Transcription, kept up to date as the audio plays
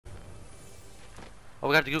Oh,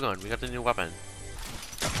 we got the goo gun. We got the new weapon.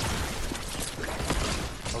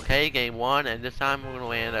 Okay, game 1, and this time we're gonna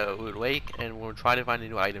land at Wood Lake, and we're gonna try to find the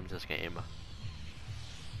new items this game.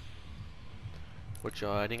 Which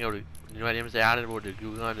I think the new items they added were the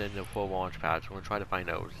goo gun and the full launch pad. So we're gonna try to find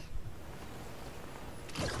those.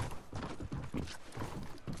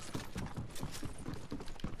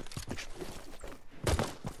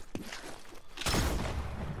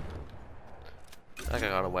 That guy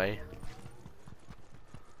got away.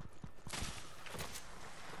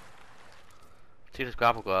 See this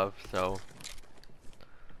grapple glove, so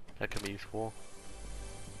that could be useful.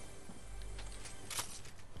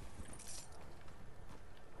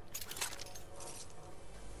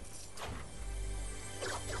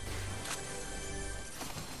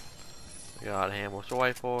 We got a hammer sword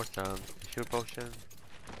rifle, some shoot potion.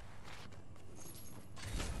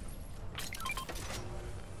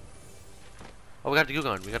 Oh, we got the goo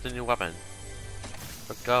gun. We got the new weapon.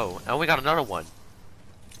 Let's go. And we got another one.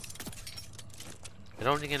 I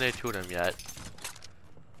don't think I need 2 of them yet.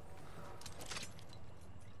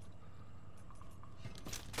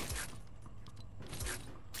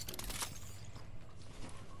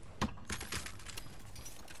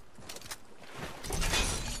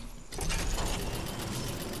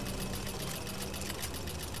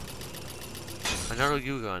 Another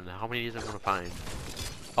goo gun. How many of these am I gonna find?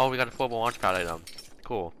 Oh, we got a portable launch pad item.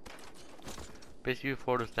 Cool. Basically, you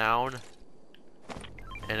float us down,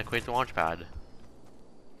 and it creates a launch pad.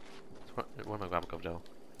 Where am I grabbing up though?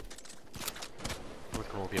 Where's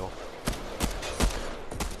the mobile?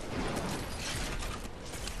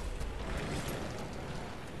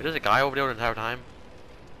 There's a guy over there the entire time?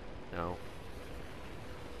 No.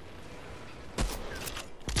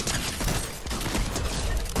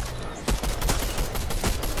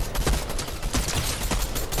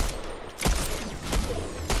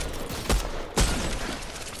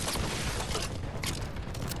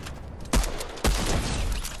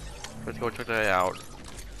 Let's go check that out.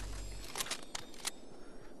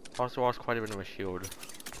 Also lost quite a bit of my shield.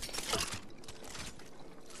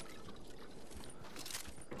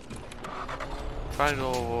 Try to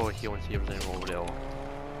go over here and see if there's anything over there.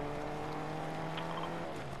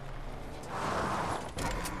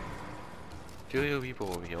 Two people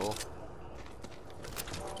over here.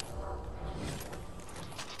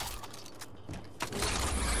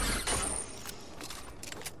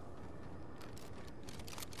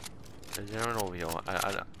 There's no one over here.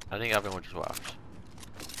 I think everyone just left.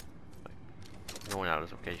 Like, no one out of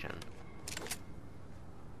this location.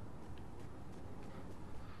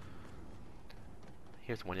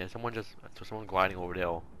 Here's one. Yeah, someone gliding over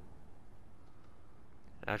there.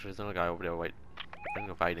 Actually, there's another guy over there. Wait, I think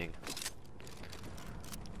they're fighting.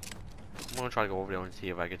 I'm gonna try to go over there and see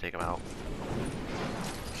if I can take him out.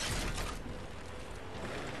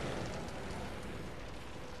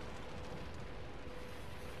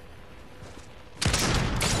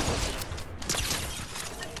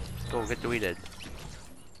 Go get deleted.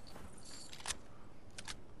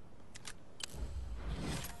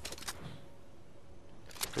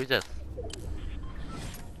 Who's this?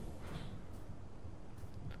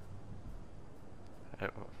 I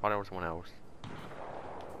thought it was someone else.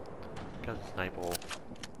 Got a sniper.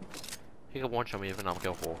 He could one shot me if I'm not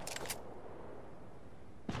careful.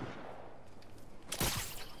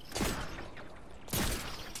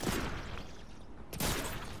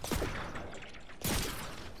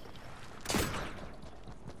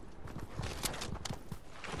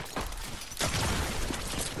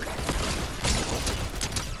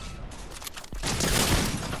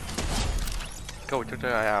 Go, we took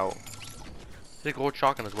that guy out. There's a gold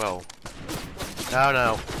shotgun as well.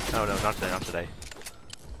 No, not today, not today.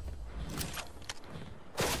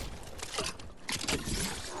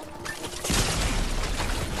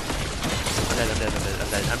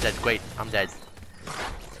 I'm dead, great, I'm dead.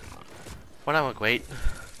 Well, that went great.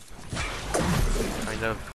 Kind of.